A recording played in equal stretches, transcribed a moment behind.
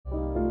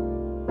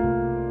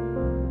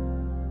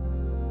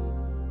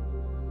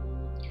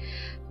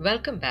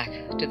Welcome back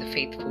to the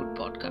Faith Food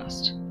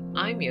Podcast.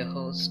 I'm your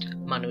host,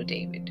 Manu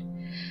David.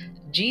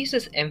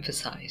 Jesus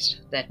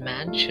emphasized that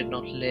man should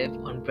not live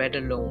on bread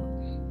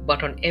alone,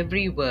 but on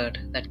every word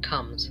that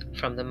comes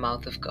from the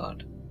mouth of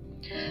God.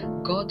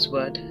 God's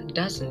word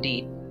does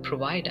indeed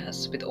provide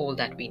us with all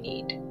that we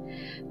need.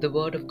 The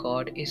word of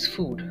God is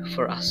food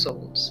for our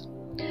souls.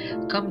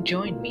 Come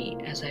join me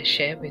as I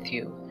share with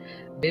you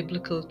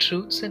biblical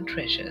truths and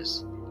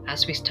treasures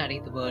as we study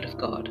the word of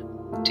God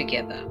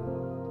together.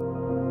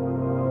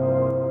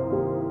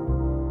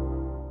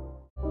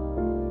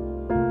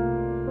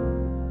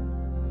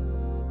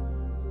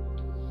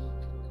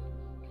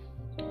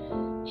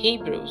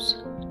 Hebrews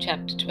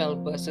chapter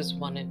 12 verses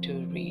 1 and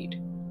 2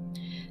 read,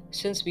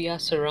 Since we are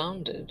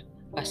surrounded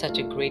by such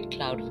a great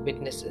cloud of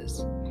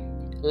witnesses,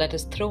 let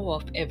us throw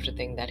off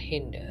everything that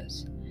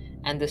hinders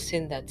and the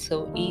sin that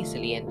so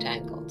easily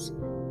entangles,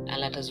 and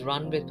let us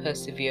run with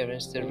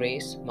perseverance the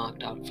race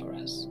marked out for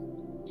us.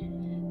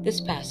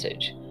 This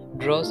passage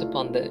draws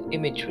upon the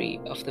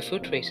imagery of the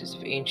foot races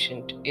of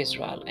ancient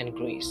Israel and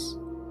Greece.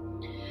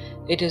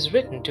 It is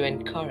written to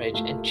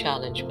encourage and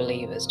challenge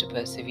believers to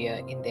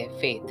persevere in their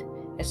faith,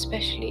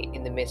 especially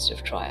in the midst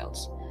of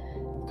trials.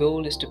 The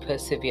goal is to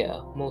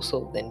persevere more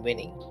so than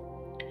winning.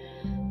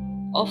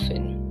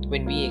 Often,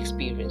 when we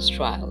experience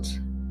trials,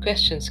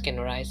 questions can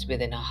arise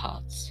within our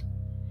hearts.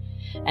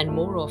 And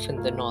more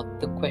often than not,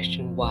 the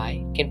question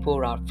why can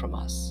pour out from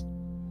us.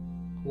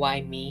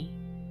 Why me?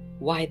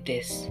 Why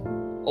this?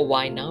 Or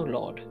why now,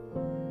 Lord?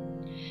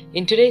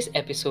 In today's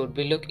episode,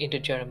 we look into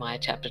Jeremiah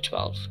chapter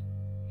 12,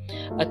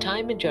 a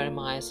time in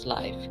Jeremiah's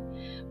life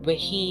where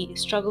he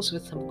struggles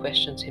with some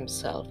questions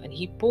himself and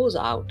he pours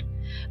out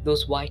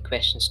those why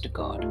questions to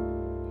God.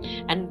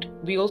 And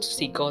we also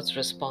see God's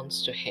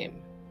response to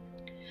him.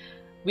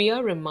 We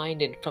are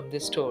reminded from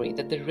this story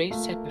that the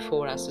race set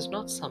before us is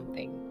not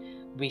something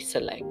we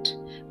select,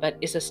 but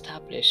is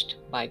established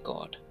by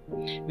God.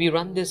 We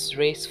run this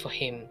race for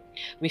Him.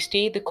 We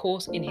stay the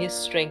course in His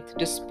strength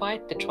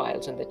despite the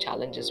trials and the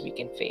challenges we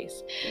can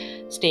face,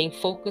 staying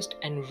focused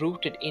and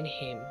rooted in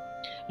Him,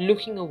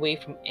 looking away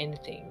from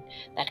anything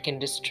that can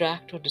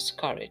distract or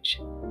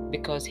discourage,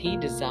 because He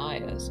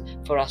desires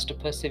for us to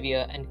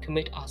persevere and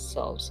commit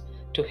ourselves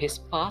to His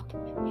path,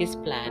 His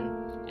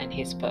plan, and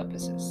His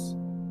purposes.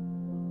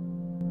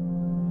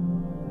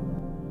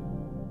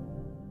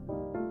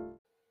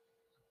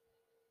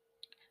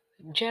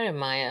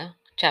 Jeremiah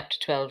chapter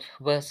 12,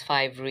 verse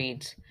 5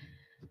 reads,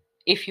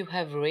 If you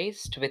have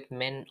raced with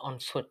men on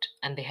foot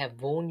and they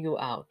have worn you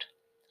out,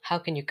 how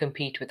can you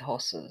compete with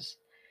horses?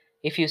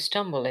 If you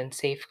stumble in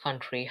safe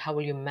country, how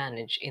will you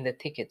manage in the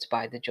thickets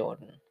by the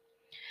Jordan?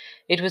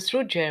 It was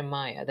through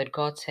Jeremiah that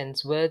God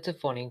sends words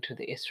of warning to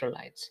the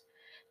Israelites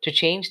to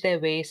change their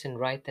ways and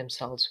right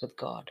themselves with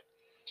God.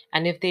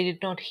 And if they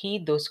did not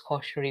heed those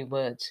cautionary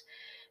words,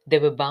 they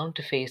were bound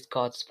to face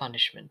God's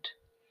punishment.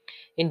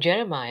 In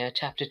Jeremiah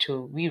chapter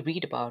 2, we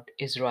read about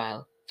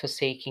Israel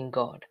forsaking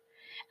God.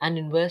 And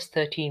in verse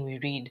 13, we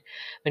read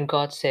when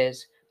God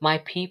says, My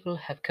people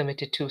have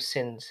committed two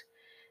sins.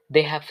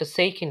 They have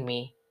forsaken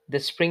me, the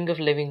spring of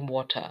living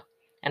water,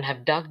 and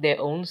have dug their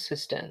own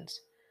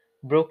cisterns,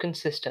 broken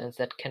cisterns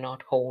that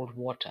cannot hold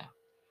water.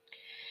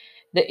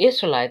 The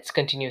Israelites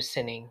continue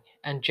sinning,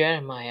 and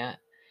Jeremiah,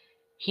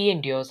 he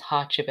endures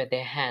hardship at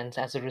their hands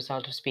as a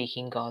result of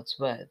speaking God's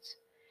words.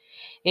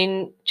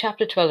 In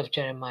chapter 12 of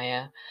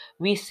Jeremiah,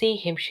 we see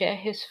him share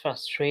his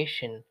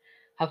frustration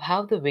of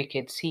how the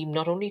wicked seem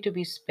not only to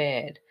be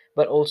spared,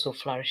 but also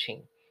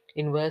flourishing.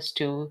 In verse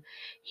 2,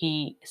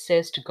 he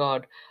says to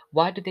God,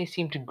 Why do they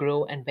seem to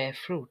grow and bear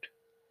fruit?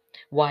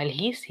 While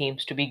he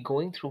seems to be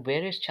going through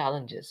various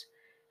challenges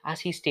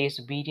as he stays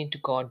obedient to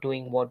God,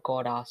 doing what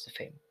God asks of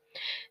him.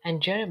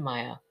 And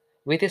Jeremiah,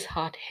 with his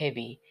heart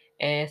heavy,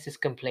 airs his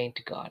complaint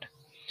to God.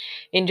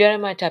 In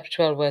Jeremiah chapter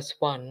 12, verse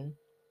 1,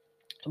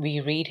 we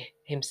read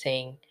him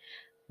saying,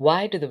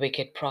 Why do the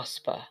wicked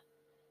prosper?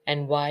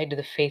 And why do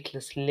the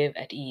faithless live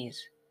at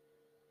ease?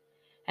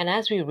 And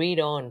as we read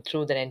on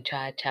through that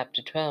entire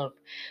chapter 12,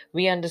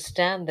 we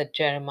understand that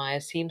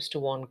Jeremiah seems to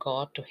want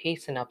God to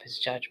hasten up his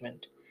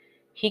judgment.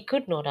 He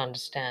could not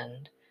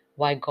understand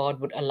why God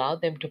would allow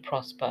them to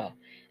prosper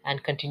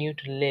and continue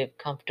to live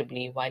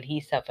comfortably while he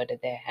suffered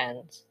at their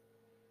hands.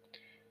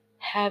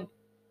 Have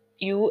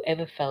you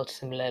ever felt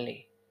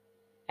similarly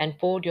and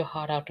poured your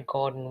heart out to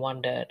God and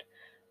wondered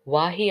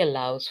why he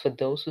allows for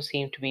those who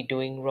seem to be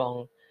doing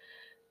wrong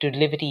to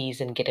live at ease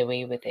and get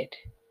away with it?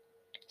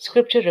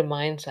 Scripture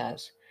reminds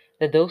us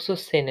that those who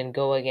sin and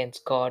go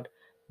against God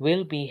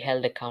will be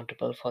held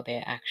accountable for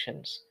their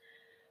actions.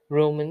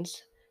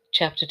 Romans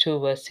chapter 2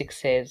 verse 6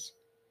 says,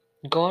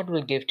 God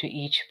will give to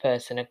each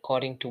person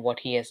according to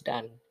what he has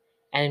done.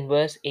 And in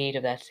verse 8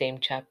 of that same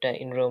chapter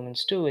in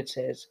Romans 2 it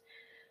says,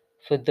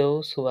 For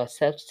those who are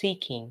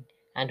self-seeking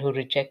and who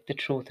reject the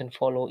truth and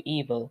follow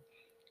evil,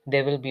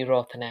 there will be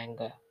wrath and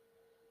anger.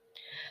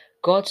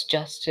 God's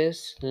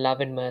justice,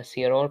 love, and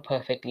mercy are all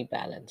perfectly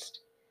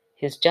balanced.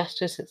 His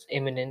justice is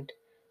imminent,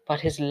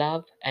 but His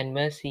love and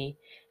mercy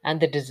and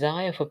the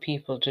desire for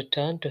people to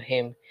turn to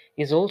Him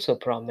is also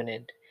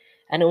prominent,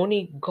 And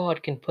only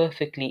God can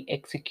perfectly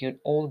execute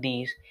all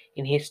these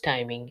in His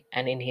timing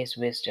and in His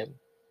wisdom.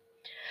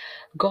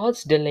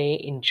 God's delay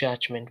in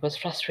judgment was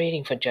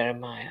frustrating for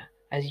Jeremiah,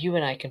 as you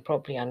and I can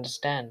probably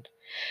understand.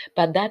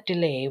 But that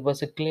delay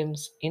was a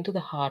glimpse into the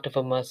heart of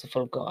a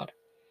merciful God,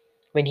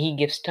 when He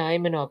gives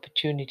time and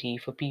opportunity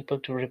for people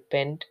to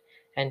repent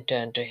and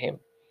turn to Him.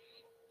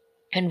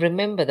 And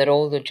remember that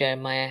although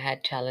Jeremiah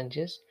had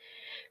challenges,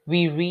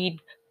 we read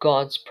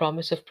God's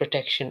promise of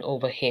protection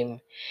over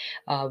him.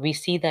 We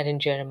see that in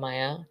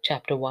Jeremiah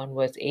chapter 1,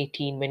 verse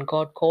 18, when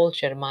God calls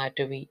Jeremiah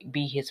to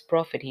be his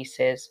prophet, he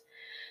says,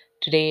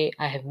 "Today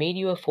I have made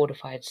you a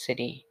fortified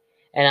city,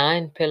 an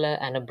iron pillar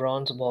and a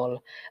bronze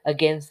wall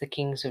against the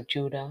kings of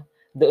Judah,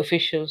 the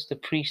officials, the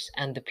priests,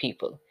 and the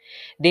people.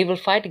 They will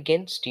fight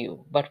against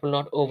you, but will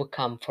not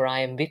overcome, for I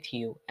am with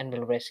you and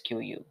will rescue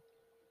you."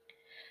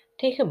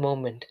 Take a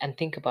moment and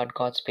think about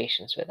God's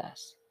patience with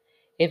us.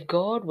 If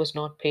God was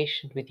not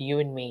patient with you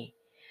and me,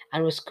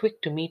 and was quick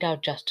to mete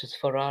out justice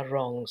for our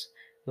wrongs,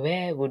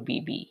 where would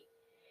we be?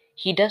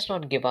 He does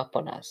not give up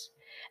on us,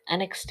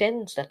 and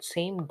extends that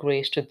same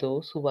grace to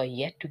those who are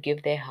yet to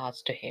give their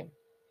hearts to Him.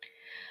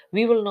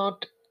 We will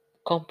not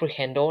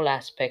comprehend all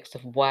aspects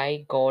of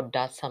why God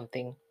does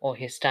something or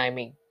His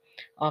timing.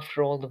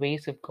 After all, the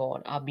ways of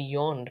God are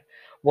beyond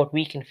what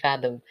we can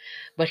fathom,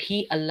 but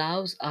He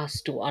allows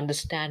us to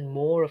understand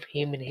more of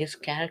Him and His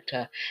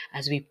character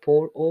as we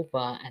pore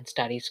over and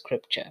study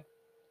Scripture.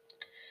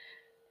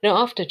 Now,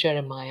 after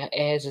Jeremiah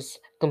airs his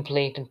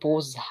complaint and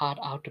pours his heart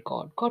out to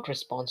God, God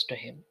responds to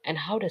him. And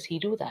how does He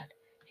do that?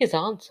 His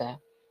answer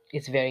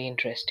is very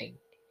interesting.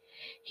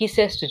 He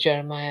says to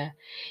Jeremiah,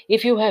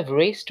 "If you have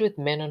raced with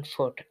men on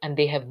foot and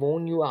they have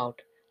worn you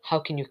out, how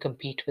can you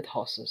compete with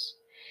horses?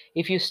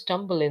 If you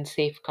stumble in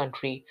safe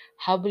country,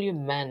 how will you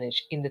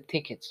manage in the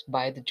thickets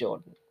by the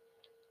Jordan?"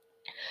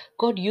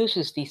 God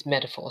uses these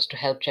metaphors to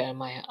help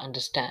Jeremiah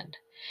understand.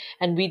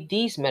 And with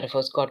these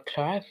metaphors, God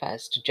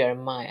clarifies to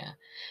Jeremiah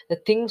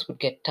that things would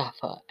get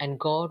tougher, and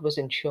God was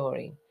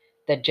ensuring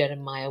that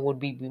Jeremiah would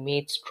be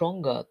made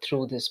stronger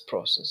through this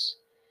process.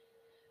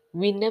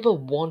 We never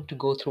want to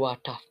go through our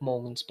tough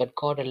moments, but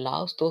God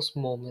allows those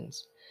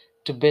moments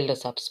to build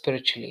us up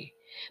spiritually.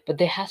 But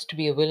there has to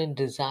be a will and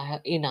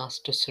desire in us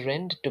to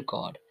surrender to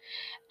God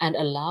and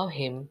allow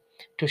Him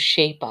to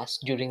shape us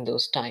during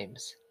those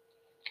times.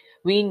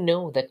 We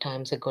know that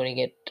times are going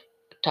to get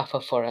tougher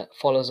for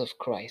followers of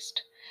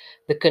Christ.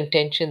 The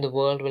contention the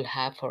world will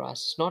have for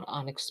us is not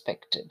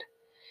unexpected.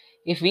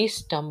 If we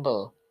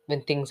stumble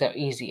when things are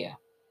easier,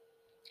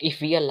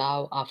 if we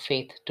allow our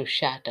faith to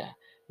shatter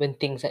when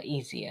things are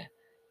easier,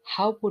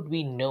 how would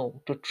we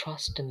know to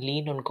trust and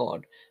lean on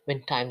God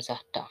when times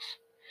are tough?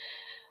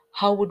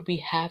 How would we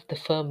have the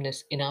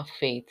firmness in our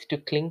faith to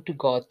cling to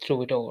God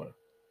through it all?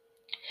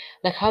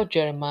 Like how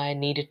Jeremiah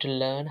needed to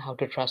learn how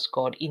to trust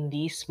God in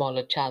these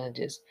smaller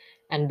challenges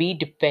and be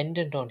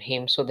dependent on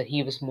Him so that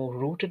he was more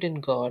rooted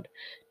in God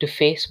to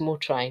face more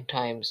trying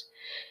times.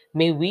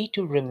 May we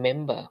too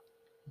remember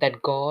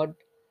that God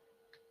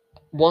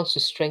wants to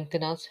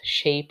strengthen us,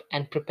 shape,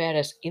 and prepare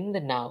us in the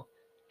now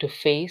to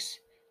face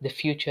the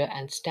future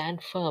and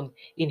stand firm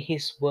in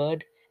His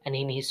word and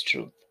in His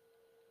truth.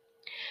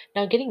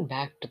 Now, getting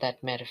back to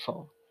that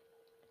metaphor,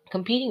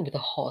 competing with a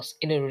horse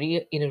in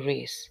a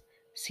race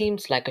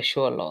seems like a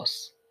sure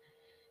loss.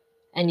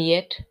 And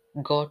yet,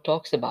 God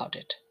talks about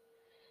it.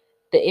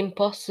 The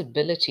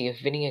impossibility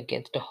of winning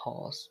against a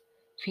horse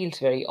feels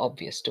very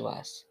obvious to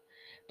us.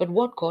 But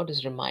what God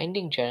is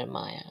reminding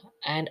Jeremiah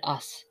and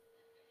us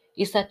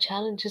is that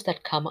challenges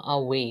that come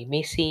our way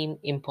may seem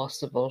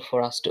impossible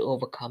for us to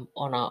overcome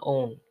on our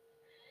own.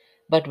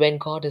 But when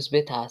God is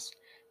with us,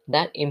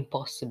 that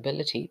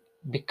impossibility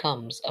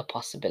becomes a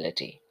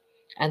possibility.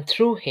 And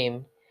through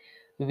Him,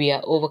 we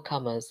are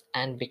overcomers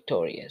and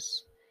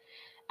victorious.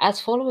 As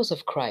followers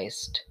of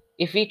Christ,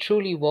 if we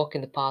truly walk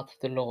in the path of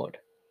the Lord,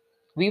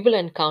 we will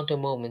encounter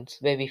moments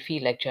where we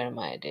feel like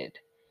Jeremiah did,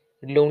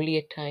 lonely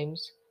at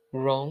times,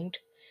 wronged,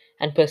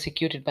 and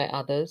persecuted by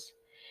others,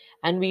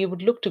 and we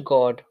would look to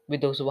God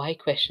with those why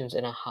questions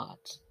in our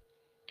hearts.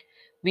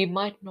 We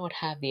might not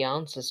have the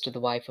answers to the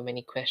why for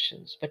many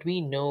questions, but we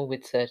know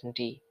with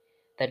certainty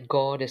that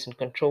God is in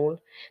control,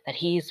 that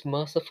He is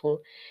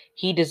merciful,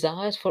 He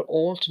desires for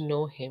all to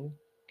know Him,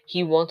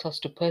 He wants us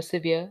to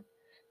persevere,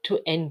 to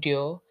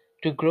endure,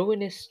 to grow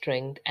in His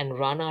strength, and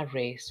run our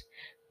race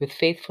with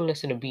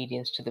faithfulness and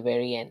obedience to the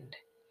very end.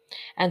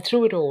 And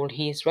through it all,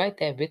 He is right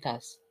there with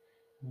us,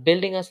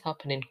 building us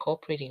up and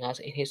incorporating us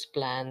in His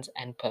plans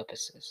and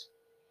purposes.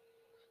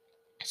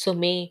 So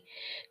may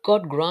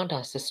God grant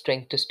us the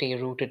strength to stay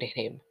rooted in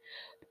Him,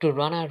 to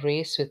run our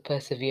race with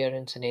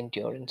perseverance and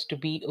endurance, to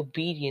be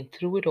obedient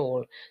through it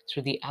all,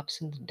 through the ups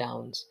and the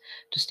downs,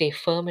 to stay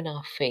firm in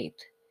our faith.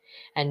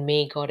 And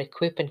may God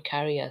equip and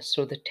carry us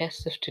through the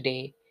tests of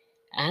today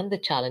and the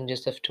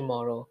challenges of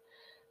tomorrow,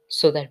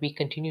 so that we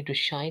continue to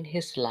shine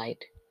His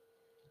light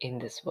in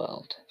this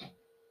world.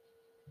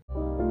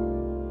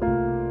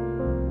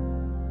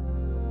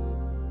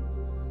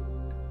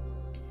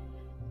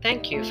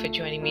 Thank you for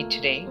joining me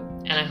today,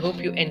 and I hope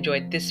you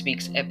enjoyed this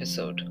week's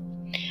episode.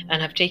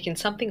 and have taken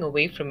something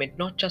away from it,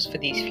 not just for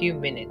these few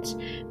minutes,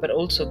 but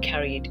also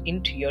carry it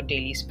into your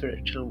daily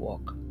spiritual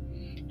walk.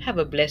 Have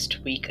a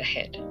blessed week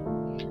ahead.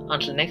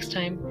 Until next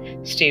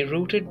time, stay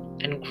rooted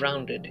and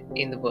grounded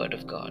in the Word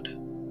of God.